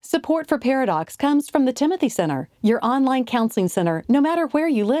Support for Pairadocs comes from the Timothy Center, your online counseling center, no matter where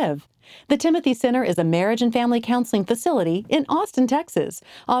you live. The Timothy Center is a marriage and family counseling facility in Austin, Texas,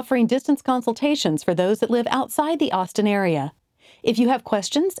 offering distance consultations for those that live outside the Austin area. If you have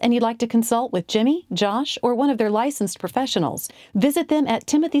questions and you'd like to consult with Jimmy, Josh, or one of their licensed professionals, visit them at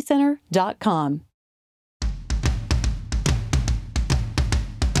timothycenter.com.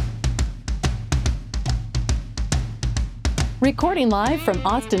 Recording live from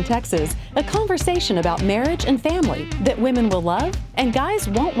Austin, Texas, a conversation about marriage and family that women will love and guys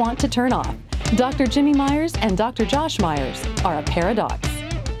won't want to turn off. Dr. Jimmy Myers and Dr. Josh Myers are a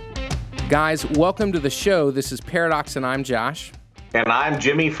Pairadocs. Guys, welcome to the show. This is Pairadocs, and I'm Josh. And I'm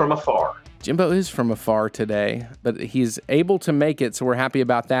Jimmy from afar. Jimbo is from afar today, but he's able to make it, so we're happy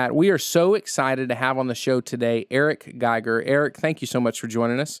about that. We are so excited to have on the show today Eric Geiger. Eric, thank you so much for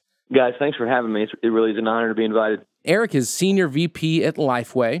joining us. Guys, thanks for having me. It really is an honor to be invited. Eric is Senior VP at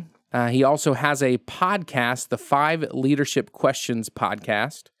LifeWay. He also has a podcast, the 5 Leadership Questions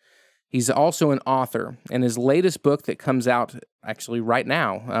podcast. He's also an author, and his latest book that comes out actually right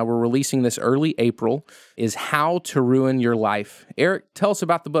now, we're releasing this early April, is How to Ruin Your Life. Eric, tell us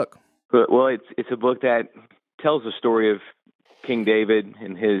about the book. Well, it's a book that tells the story of King David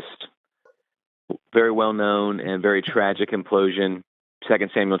and his very well-known and very tragic implosion, 2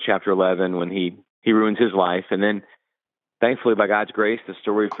 Samuel chapter 11, when he ruins his life. And then, thankfully, by God's grace, the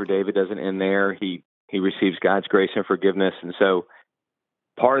story for David doesn't end there. He receives God's grace and forgiveness. And so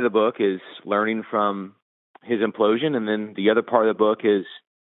part of the book is learning from his implosion, and then the other part of the book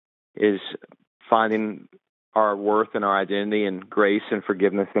is finding our worth and our identity and grace and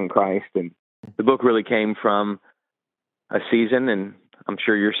forgiveness in Christ. And the book really came from a season, and I'm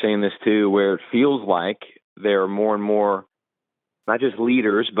sure you're seeing this too, where it feels like there are more and more, not just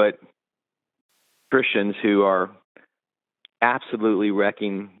leaders, but Christians who are absolutely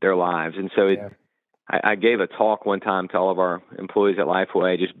wrecking their lives. And so I gave a talk one time to all of our employees at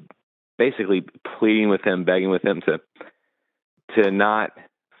LifeWay, just basically pleading with them, begging with them to not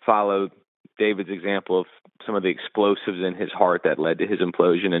follow David's example of some of the explosives in his heart that led to his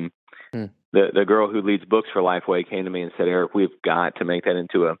implosion. And the girl who leads books for LifeWay came to me and said, "Eric, we've got to make that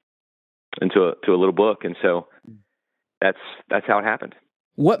into a little book." And so that's how it happened.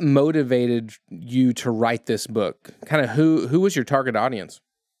 What motivated you to write this book? Kind of who was your target audience?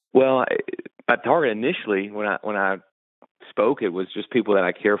 Well, my target initially, when I spoke, it was just people that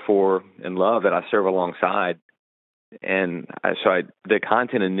I care for and love, that I serve alongside. And the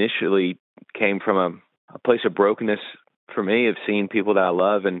content initially came from a place of brokenness for me, of seeing people that I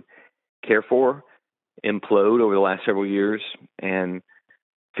love and care for implode over the last several years, and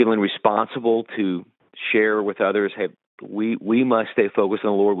feeling responsible to share with others, hey, we must stay focused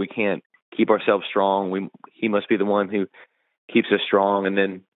on the Lord. We can't keep ourselves strong. He must be the one who keeps us strong. And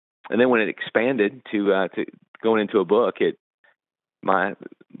then when it expanded to going into a book, as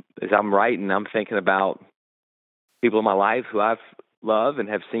I'm writing, I'm thinking about people in my life who I've loved and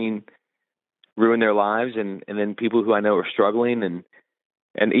have seen ruin their lives, and then people who I know are struggling,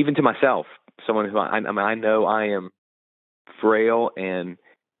 and even to myself, someone who I know I am frail, and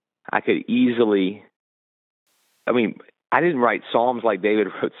I could easily. I didn't write Psalms like David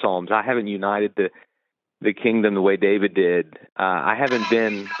wrote Psalms. I haven't united the kingdom the way David did. I haven't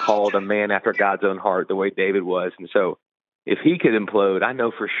been called a man after God's own heart the way David was. And so if he could implode, I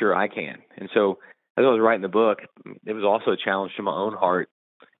know for sure I can. And so as I was writing the book, it was also a challenge to my own heart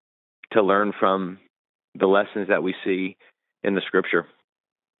to learn from the lessons that we see in the Scripture.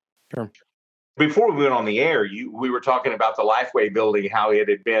 Sure. Before we went on the air, we were talking about the LifeWay building, how it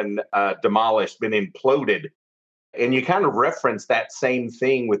had been demolished, been imploded. And you kind of reference that same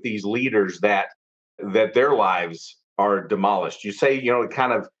thing with these leaders that their lives are demolished. You say,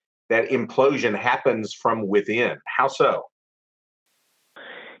 kind of that implosion happens from within. How so?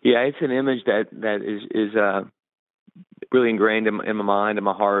 Yeah, it's an image that is really ingrained in my mind and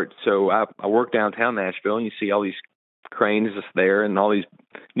my heart. So I work downtown Nashville, and you see all these cranes just there and all these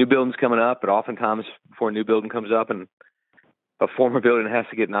new buildings coming up. But oftentimes before a new building comes up and a former building has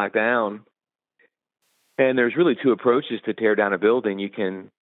to get knocked down, and there's really 2 approaches to tear down a building. You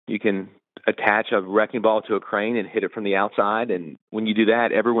can attach a wrecking ball to a crane and hit it from the outside, and when you do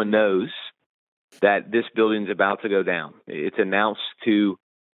that, everyone knows that this building's about to go down. It's announced to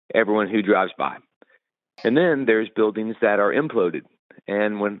everyone who drives by. And then there's buildings that are imploded,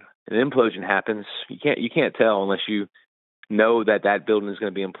 and when an implosion happens, you can't tell unless you know that building is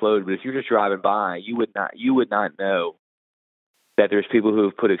going to be imploded. But if you're just driving by, you would not know that there's people who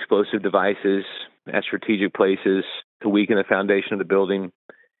have put explosive devices at strategic places to weaken the foundation of the building.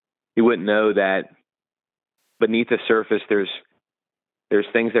 You wouldn't know that beneath the surface there's there's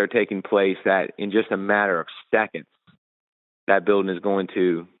things that are taking place that in just a matter of seconds, that building is going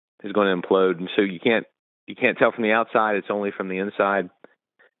to implode. And so you can't tell from the outside; it's only from the inside.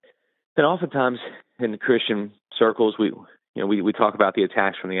 And oftentimes in the Christian circles, we talk about the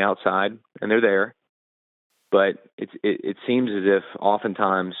attacks from the outside, and they're there. But it seems as if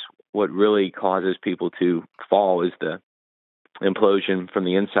oftentimes what really causes people to fall is the implosion from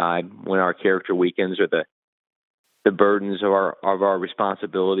the inside, when our character weakens, or the burdens of our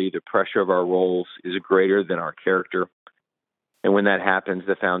responsibility, the pressure of our roles is greater than our character. And when that happens,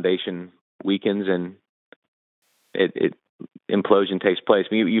 the foundation weakens and implosion takes place.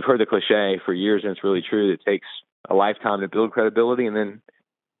 I mean, you've heard the cliche for years, and it's really true. It takes a lifetime to build credibility, and then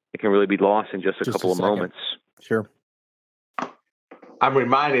it can really be lost in just a couple of moments. Sure. I'm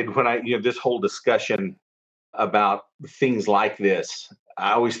reminded when this whole discussion about things like this,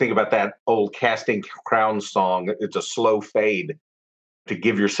 I always think about that old Casting Crowns song. It's a slow fade to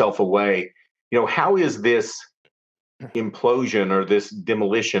give yourself away. How is this implosion or this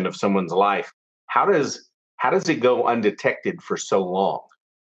demolition of someone's life? How does it go undetected for so long?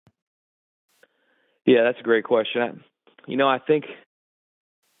 Yeah, that's a great question. I think,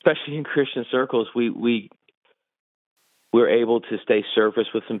 especially in Christian circles, we're able to stay surface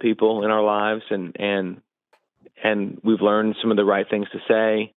with some people in our lives, and we've learned some of the right things to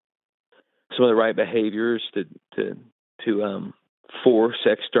say, some of the right behaviors to force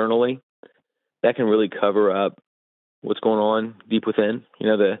externally that can really cover up what's going on deep within.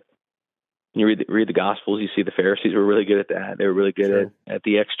 You read the Gospels, you see the Pharisees were really good at that. They were really good at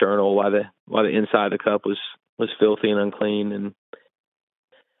the external, while the inside of the cup was filthy and unclean. And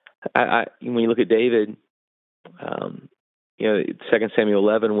when you look at David, 2 Samuel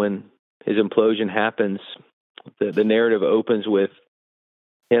 11, when his implosion happens, the narrative opens with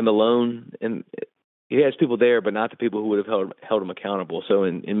him alone, and he has people there, but not the people who would have held him accountable. So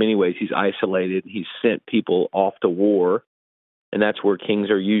in many ways, he's isolated. He's sent people off to war, and that's where kings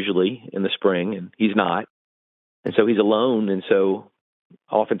are usually in the spring, and he's not. And so he's alone. And so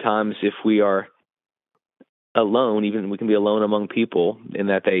oftentimes, if we are alone, even we can be alone among people in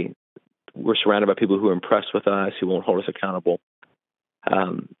that we're surrounded by people who are impressed with us, who won't hold us accountable.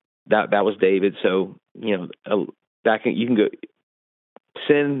 That was David. So, you can go,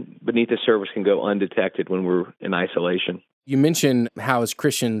 sin beneath the surface can go undetected when we're in isolation. You mentioned how as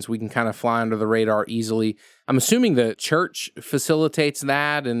Christians we can kind of fly under the radar easily. I'm assuming the church facilitates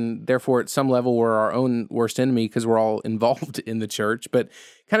that, and therefore at some level we're our own worst enemy because we're all involved in the church. But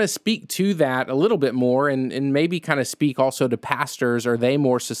kind of speak to that a little bit more, and maybe kind of speak also to pastors. Are they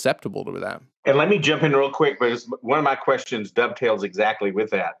more susceptible to that? And let me jump in real quick, because one of my questions dovetails exactly with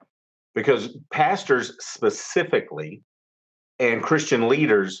that. Because pastors specifically and Christian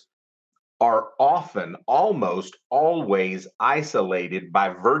leaders are often, almost always isolated by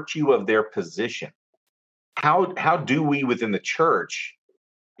virtue of their position. How do we within the church?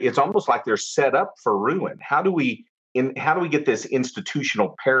 It's almost like they're set up for ruin. How do we get this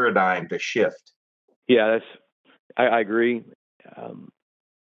institutional paradigm to shift? Yeah, I agree.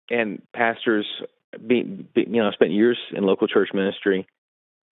 And pastors, spent years in local church ministry.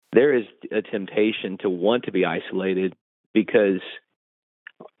 There is a temptation to want to be isolated, because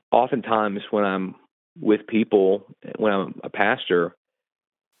oftentimes when I'm with people, when I'm a pastor,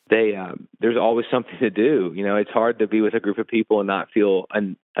 there's always something to do. It's hard to be with a group of people and not feel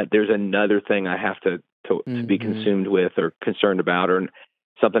there's another thing I have to be consumed with or concerned about, or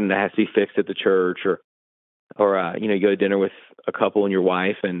something that has to be fixed at the church, or you go to dinner with a couple and your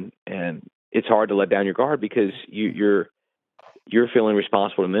wife, and it's hard to let down your guard because you're feeling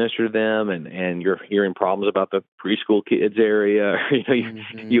responsible to minister to them, and you're hearing problems about the preschool kids area.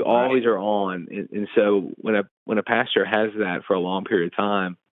 You always are on. And so when a pastor has that for a long period of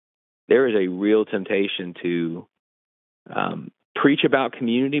time, there is a real temptation to preach about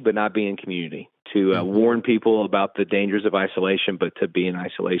community, but not be in community, to warn people about the dangers of isolation, but to be in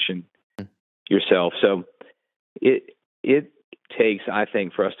isolation yourself. So it takes, I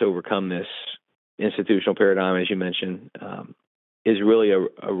think, for us to overcome this institutional paradigm, as you mentioned, is really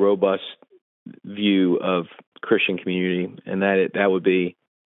a robust view of Christian community, and that would be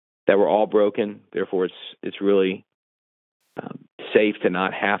that we're all broken. Therefore, it's really safe to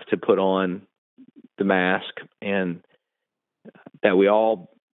not have to put on the mask, and that we all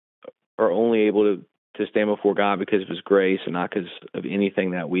are only able to stand before God because of His grace and not because of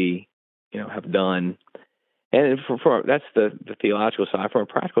anything that we have done. And for that's the theological side. From a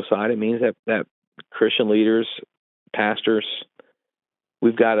practical side, it means that Christian leaders, pastors,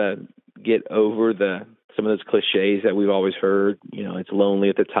 we've got to get over some of those cliches that we've always heard. It's lonely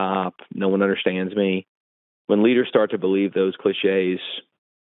at the top. No one understands me. when leaders start to believe those cliches,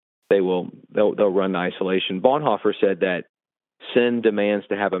 they'll run to isolation. Bonhoeffer said that sin demands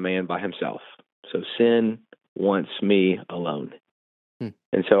to have a man by himself. So sin wants me alone.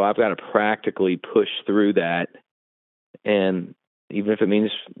 And so I've got to practically push through that. And even if it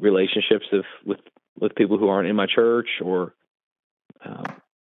means relationships with people who aren't in my church, or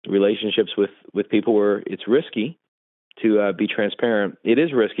relationships with people where it's risky to be transparent. It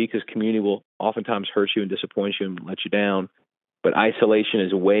is risky because community will oftentimes hurt you and disappoint you and let you down. But isolation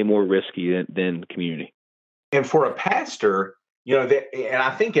is way more risky than community. And for a pastor, and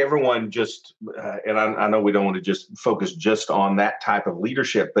I think everyone just, and I know we don't want to just focus just on that type of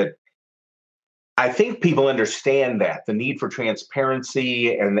leadership, but I think people understand that the need for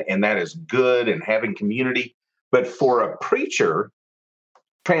transparency, and that is good, and having community. But for a preacher,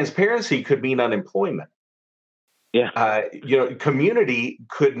 transparency could mean unemployment. Yeah. Community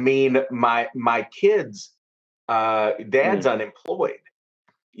could mean my kids' dad's unemployed.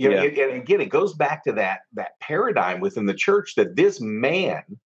 And again, it goes back to that paradigm within the church that this man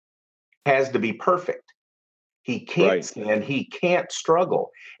has to be perfect. He can't sin, he can't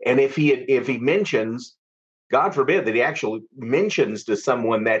struggle. And if he mentions, God forbid, that he actually mentions to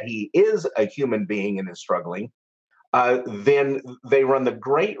someone that he is a human being and is struggling, then they run the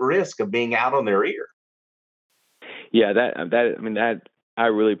great risk of being out on their ear. Yeah, that I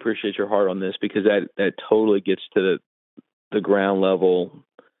really appreciate your heart on this, because that totally gets to the ground level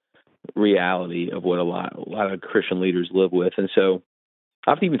reality of what a lot of Christian leaders live with. And so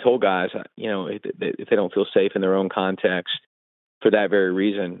I've even told guys, if they don't feel safe in their own context for that very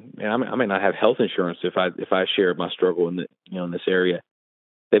reason, and I may not have health insurance if I share my struggle in this area,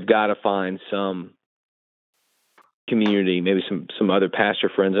 they've got to find some community, maybe some other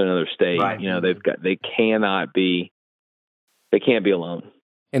pastor friends in another state. Right. They can't be alone.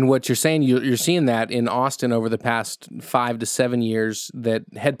 And what you're saying, you're seeing that in Austin over the past 5 to 7 years, that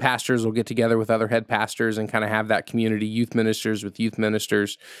head pastors will get together with other head pastors and kind of have that community, youth ministers with youth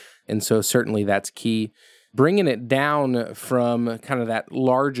ministers. And so certainly that's key. Bringing it down from kind of that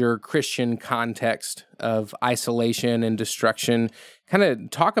larger Christian context of isolation and destruction, kind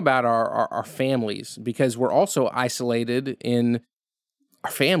of talk about our families, because we're also isolated in our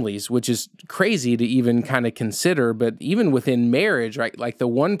families, which is crazy to even kind of consider. But even within marriage, right? Like the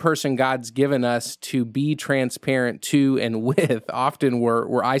one person God's given us to be transparent to and with, often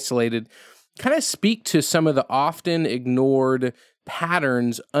we're isolated. Kind of speak to some of the often ignored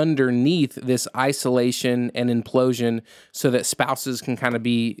patterns underneath this isolation and implosion, so that spouses can kind of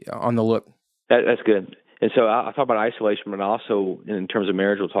be on the look. That's good. And so I'll talk about isolation, but also in terms of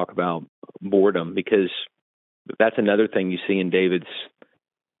marriage, we'll talk about boredom, because that's another thing you see in David's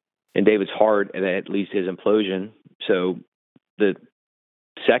heart, and that leads to his implosion. So the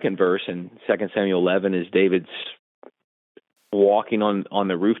second verse in 2 Samuel 11 is David's walking on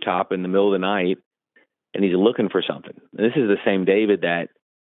the rooftop in the middle of the night, and he's looking for something. And this is the same David that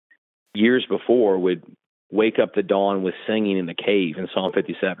years before would wake up the dawn with singing in the cave in Psalm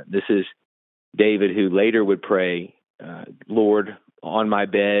 57. This is David who later would pray, Lord, on my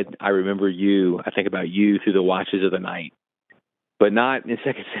bed, I remember you. I think about you through the watches of the night. But not in 2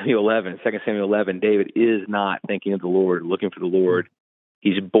 Samuel 11. 2 Samuel 11, David is not thinking of the Lord, looking for the Lord.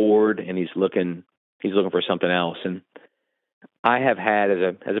 He's bored, and he's looking for something else. And I have had,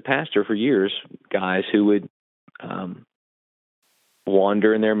 as a pastor for years, guys who would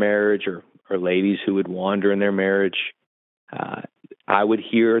wander in their marriage, or ladies who would wander in their marriage. I would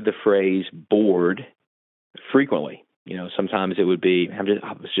hear the phrase bored frequently. Sometimes it would be,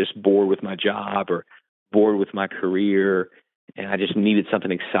 I was just bored with my job, or bored with my career, and I just needed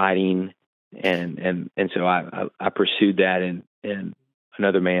something exciting, and so I pursued that in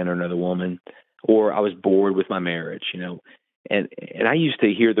another man or another woman, or I was bored with my marriage, and I used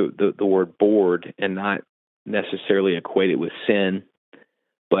to hear the word bored and not necessarily equate it with sin,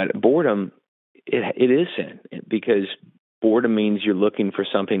 but boredom it is sin, because boredom means you're looking for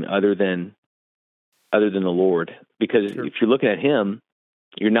something other than the Lord, because Sure. If you're looking at Him,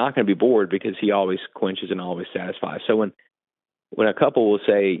 you're not going to be bored, because He always quenches and always satisfies. So when a couple will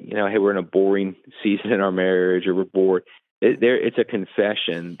say, hey, we're in a boring season in our marriage, or we're bored, it's a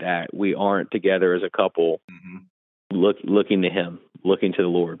confession that we aren't together as a couple, looking to Him, looking to the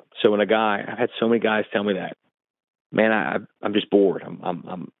Lord. So when I've had so many guys tell me that, man, I'm just bored.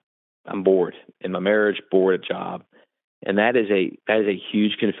 I'm bored in my marriage, bored at job, and that is a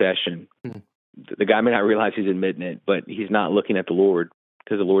huge confession. Mm-hmm. The guy may not realize he's admitting it, but he's not looking at the Lord,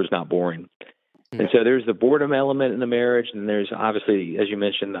 because the Lord's not boring. And so there's the boredom element in the marriage, and there's obviously, as you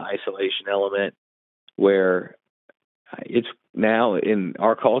mentioned, the isolation element, where it's now in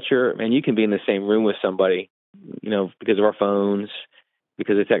our culture, man, you can be in the same room with somebody because of our phones,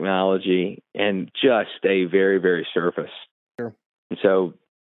 because of technology, and just stay very, very surface. Sure. And so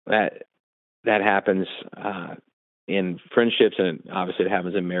that happens in friendships, and obviously it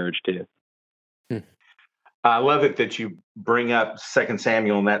happens in marriage too. I love it that you bring up 2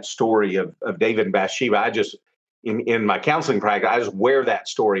 Samuel and that story of David and Bathsheba. I just, in my counseling practice, I just wear that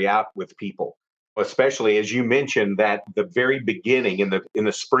story out with people, especially as you mentioned that the very beginning in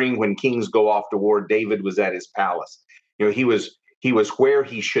the spring when kings go off to war, David was at his palace. He was where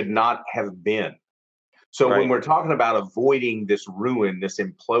he should not have been. So Right. when we're talking about avoiding this ruin, this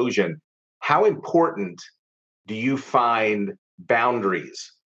implosion, how important do you find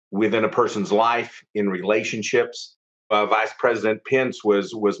boundaries within a person's life, in relationships? Vice President Pence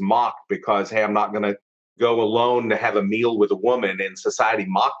was mocked because, hey, I'm not going to go alone to have a meal with a woman, and society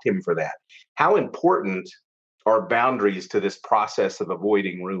mocked him for that. How important are boundaries to this process of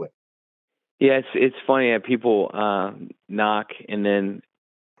avoiding ruin? Yeah, it's funny that people knock and then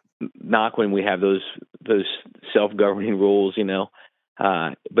knock when we have those self-governing rules,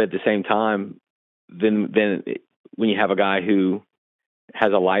 but at the same time, then when you have a guy who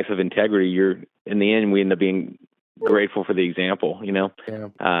has a life of integrity, in the end, we end up being grateful for the example,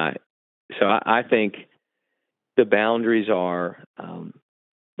 Yeah. So I think the boundaries are,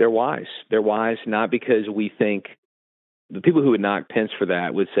 they're wise. They're wise not because we think the people who would knock Pence for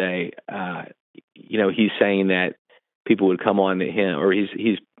that would say, he's saying that people would come on to him, or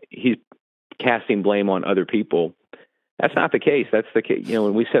he's casting blame on other people. That's not the case. That's the case.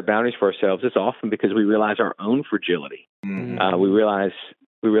 When we set boundaries for ourselves, it's often because we realize our own fragility. Mm-hmm. We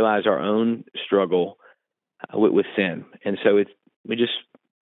realize our own struggle with sin, and so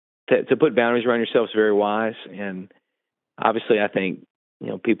to put boundaries around yourself is very wise. And obviously, I think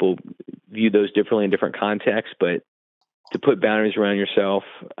people view those differently in different contexts, but to put boundaries around yourself,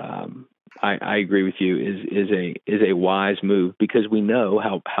 I agree with you, is a wise move, because we know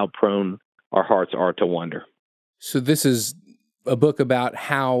how prone our hearts are to wander. So this is a book about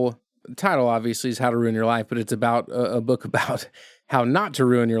the title obviously is How to Ruin Your Life, but it's about a book about how not to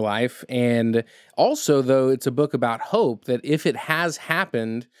ruin your life. And also, though, it's a book about hope, that if it has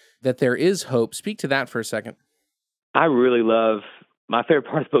happened, that there is hope. Speak to that for a second. I really love, my favorite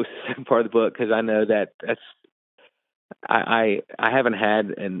part of the book is the second part of the book, because I know that's, I haven't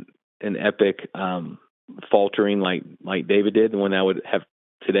had an epic faltering like David did, the one that would have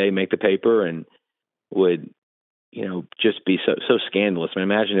today make the paper and would just be so scandalous. I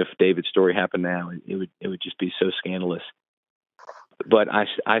mean, imagine if David's story happened now, it would just be so scandalous. But I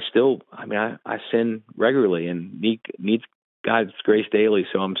sin regularly and need God's grace daily.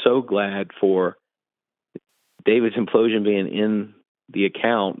 So I'm so glad for David's implosion being in the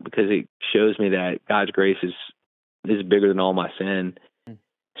account, because it shows me that God's grace is bigger than all my sin.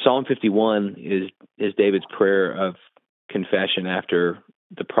 Psalm 51 is David's prayer of confession after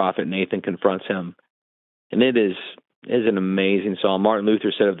the prophet Nathan confronts him. And it is an amazing psalm. Martin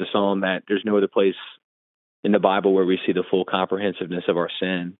Luther said of the psalm that there's no other place in the Bible where we see the full comprehensiveness of our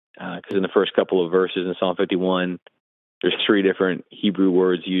sin. Because in the first couple of verses in Psalm 51, there's 3 different Hebrew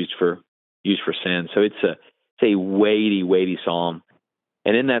words used for sin. So it's a weighty, weighty psalm.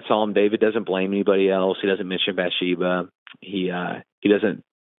 And in that psalm, David doesn't blame anybody else. He doesn't mention Bathsheba. He doesn't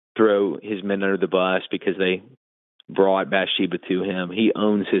throw his men under the bus because they brought Bathsheba to him. He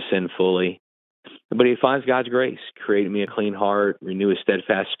owns his sin fully. But he finds God's grace. Create me a clean heart, renew a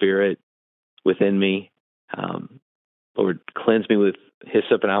steadfast spirit within me. Lord, cleanse me with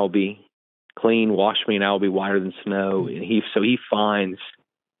hyssop and I will be clean. Wash me and I will be whiter than snow. And he finds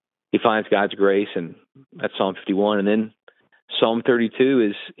God's grace, and that's Psalm 51. And then Psalm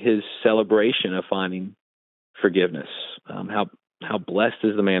 32 is his celebration of finding forgiveness. How blessed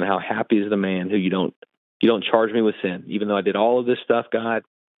is the man, how happy is the man who you don't charge me with sin. Even though I did all of this stuff, God,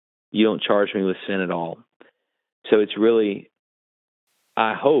 you don't charge me with sin at all. So it's really,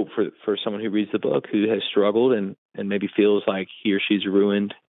 I hope for someone who reads the book who has struggled and maybe feels like he or she's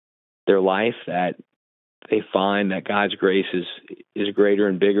ruined their life, that they find that God's grace is greater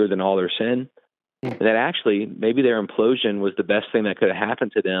and bigger than all their sin. And that actually maybe their implosion was the best thing that could have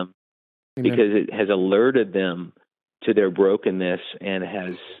happened to them. Amen. Because it has alerted them to their brokenness and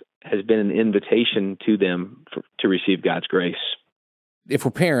has been an invitation to them to receive God's grace. If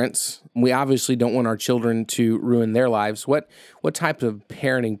we're parents, we obviously don't want our children to ruin their lives. What type of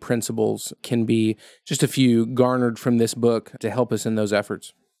parenting principles can be just a few garnered from this book to help us in those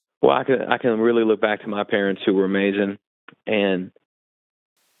efforts? Well, I can really look back to my parents who were amazing, and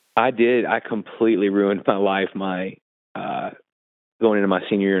I completely ruined my life. Going into my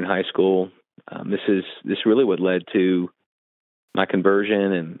senior year in high school, this really what led to my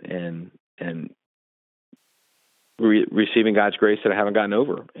conversion and receiving God's grace that I haven't gotten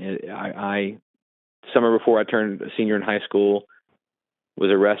over. And I summer before I turned a senior in high school, was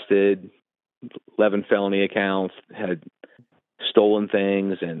arrested, 11 felony accounts, had stolen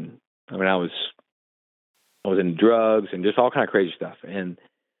things, and I mean I was in drugs and just all kind of crazy stuff, and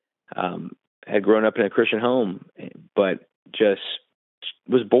had grown up in a Christian home, but just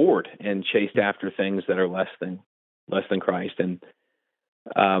was bored and chased after things that are less than Christ. And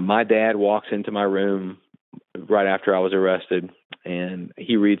my dad walks into my room right after I was arrested, and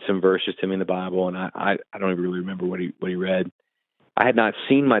he reads some verses to me in the Bible, and I don't even really remember what he read. I had not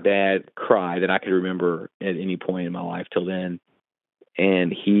seen my dad cry that I could remember at any point in my life till then.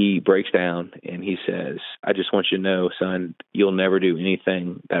 And he breaks down and he says, "I just want you to know, son, you'll never do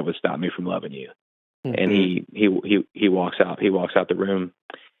anything that would stop me from loving you." Mm-hmm. And he walks out. He walks out the room.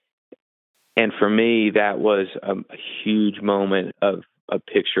 And for me, that was a huge moment of a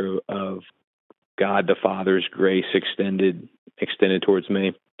picture of God the Father's grace extended towards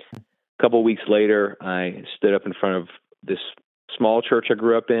me. A couple of weeks later, I stood up in front of this small church I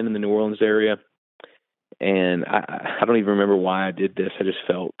grew up in the New Orleans area. And I don't even remember why I did this. I just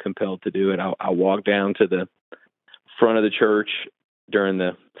felt compelled to do it. I walked down to the front of the church during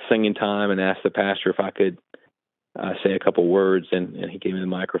the singing time and asked the pastor if I could say a couple words, and he gave me the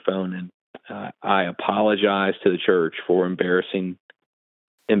microphone. And I apologized to the church for embarrassing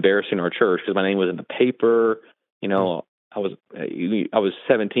our church because my name was in the paper. You know, I was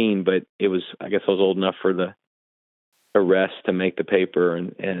 17, but I guess I was old enough for the arrest to make the paper,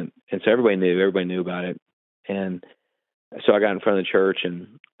 and so everybody knew about it. And so I got in front of the church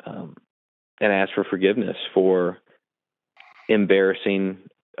and asked for forgiveness for embarrassing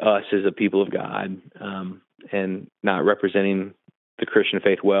us as a people of God, and not representing the Christian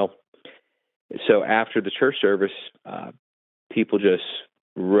faith well. So after the church service, people just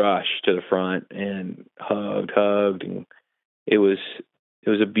rushed to the front and hugged, and it was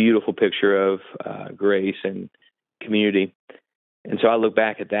a beautiful picture of grace and community. And so I look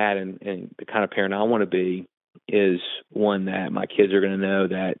back at that, and the kind of parent I want to be is one that my kids are going to know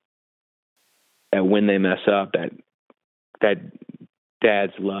that when they mess up, that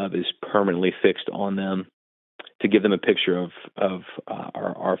dad's love is permanently fixed on them, to give them a picture of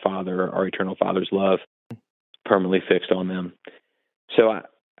our Father, our eternal Father's love permanently fixed on them. So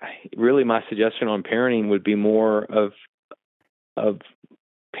really my suggestion on parenting would be more of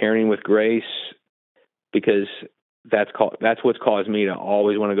parenting with grace, because that's what's caused me to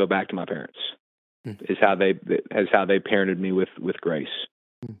always want to go back to my parents. Is how they parented me with grace.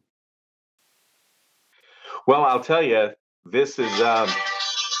 Well, I'll tell you, this is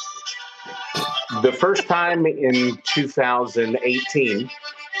the first time in 2018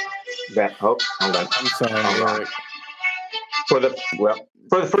 that. Oh, hold on. I'm sorry, Eric. For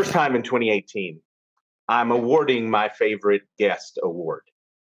the first time in 2018, I'm awarding my favorite guest award.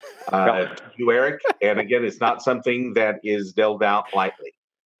 You, Eric, and again, it's not something that is dealt out lightly.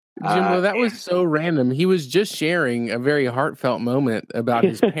 Jimbo, that was so random. He was just sharing a very heartfelt moment about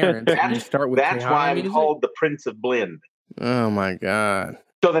his parents. That's why I'm called the Prince of Blend. Oh my God!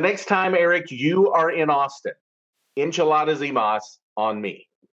 So the next time, Eric, you are in Austin, enchiladas y mas on me.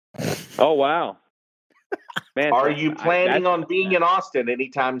 Oh wow, man! Are you planning on being in Austin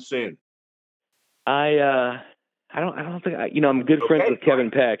anytime soon? I don't think I'm good friends with Kevin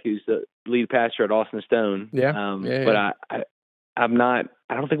Peck, who's the lead pastor at Austin Stone. But I'm not.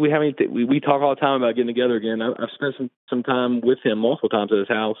 I don't think we have anything. We talk all the time about getting together again. I've spent some time with him multiple times at his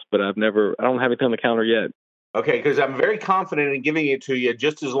house, but I don't have anything on the calendar yet. Okay, because I'm very confident in giving it to you,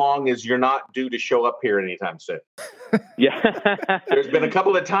 just as long as you're not due to show up here anytime soon. Yeah. There's been a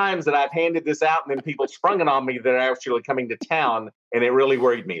couple of times that I've handed this out, and then people sprung it on me that are actually coming to town, and it really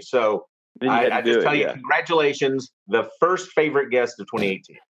worried me. So I just tell you, congratulations, the first favorite guest of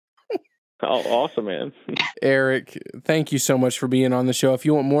 2018. Oh, awesome, man. Eric, thank you so much for being on the show. If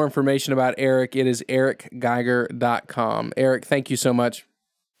you want more information about Eric, it is ericgeiger.com. Eric, thank you so much.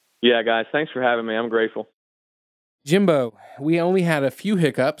 Yeah, guys, thanks for having me. I'm grateful. Jimbo, we only had a few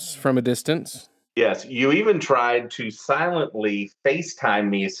hiccups from a distance. Yes, you even tried to silently FaceTime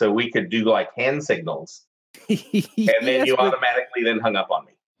me so we could do like hand signals. And then you automatically then hung up on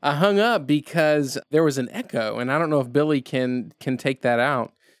me. I hung up because there was an echo, and I don't know if Billy can take that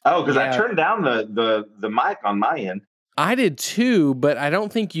out. Oh, because I turned down the mic on my end. I did too, but I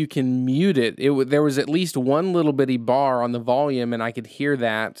don't think you can mute it. There was at least one little bitty bar on the volume, and I could hear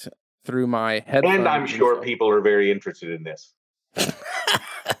that through my headphones. And I'm sure people are very interested in this.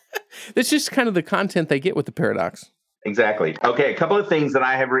 That's just kind of the content they get with the Pairadocs. Exactly. Okay, a couple of things that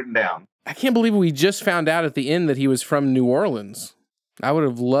I have written down. I can't believe we just found out at the end that he was from New Orleans. I would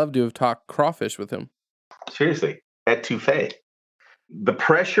have loved to have talked crawfish with him. Seriously. etouffee. The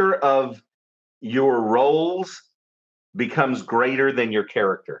pressure of your roles becomes greater than your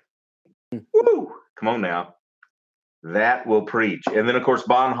character. Woo! Come on now. That will preach. And then, of course,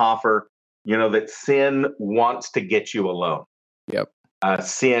 Bonhoeffer, that sin wants to get you alone. Yep.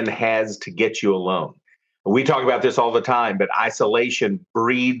 Sin has to get you alone. We talk about this all the time, but isolation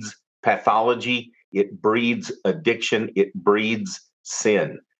breeds pathology. It breeds addiction. It breeds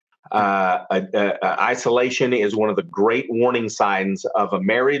sin. Isolation is one of the great warning signs of a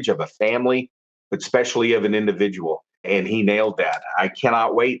marriage, of a family, but especially of an individual. And he nailed that. I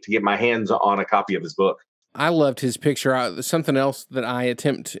cannot wait to get my hands on a copy of his book. I loved his picture. Something else that I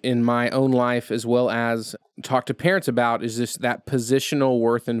attempt in my own life as well as talk to parents about is that positional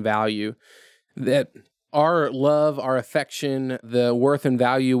worth and value, that our love, our affection, the worth and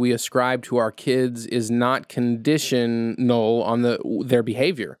value we ascribe to our kids is not conditional on their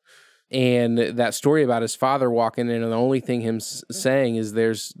behavior. And that story about his father walking in, and the only thing him saying is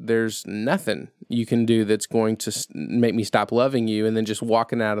there's nothing you can do that's going to make me stop loving you, and then just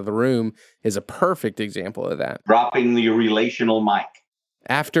walking out of the room is a perfect example of that. Dropping the relational mic.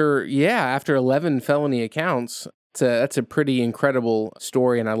 After 11 felony accounts, that's a pretty incredible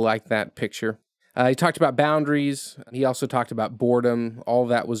story, and I like that picture. He talked about boundaries. He also talked about boredom. All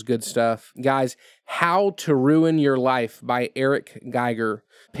that was good stuff. Guys, How to Ruin Your Life by Eric Geiger.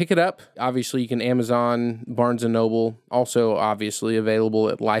 Pick it up. Obviously, you can Amazon, Barnes & Noble, also obviously available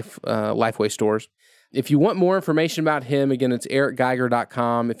at LifeWay stores. If you want more information about him, again, it's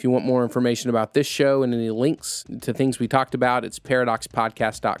ericgeiger.com. If you want more information about this show and any links to things we talked about, it's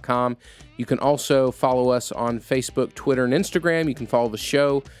pairadocs.podcast.com. You can also follow us on Facebook, Twitter, and Instagram. You can follow the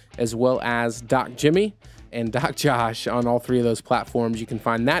show as well as Doc Jimmy and Doc Josh on all three of those platforms. You can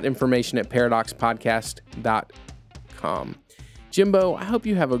find that information at pairadocs.podcast.com. Jimbo, I hope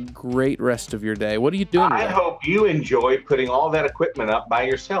you have a great rest of your day. What are you doing today? I hope you enjoy putting all that equipment up by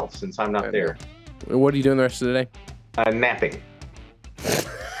yourself since I'm not there. What are you doing the rest of the day? Napping.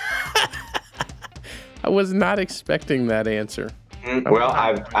 I was not expecting that answer. Well,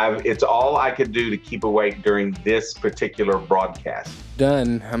 it's all I could do to keep awake during this particular broadcast.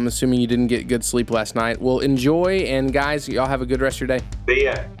 Done. I'm assuming you didn't get good sleep last night. Well, enjoy, and guys, y'all have a good rest of your day. See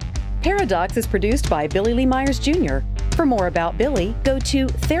ya. Pairadocs is produced by Billy Lee Myers Jr. For more about Billy, go to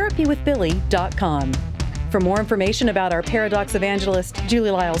therapywithbilly.com. For more information about our Pairadocs evangelist, Julie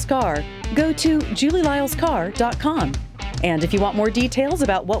Lyles Carr, go to julielylescarr.com. And if you want more details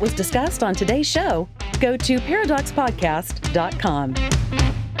about what was discussed on today's show, go to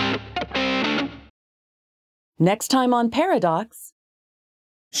paradocspodcast.com. Next time on Pairadocs.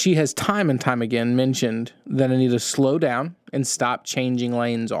 She has time and time again mentioned that I need to slow down and stop changing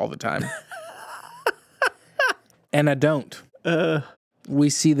lanes all the time. And I don't. We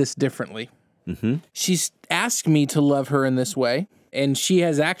see this differently. Mm-hmm. She's asked me to love her in this way, and she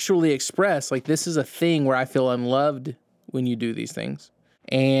has actually expressed, this is a thing where I feel unloved when you do these things.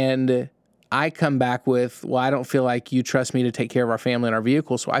 And I come back with, I don't feel like you trust me to take care of our family and our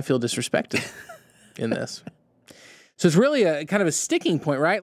vehicle, so I feel disrespected in this. So it's really a kind of a sticking point, right?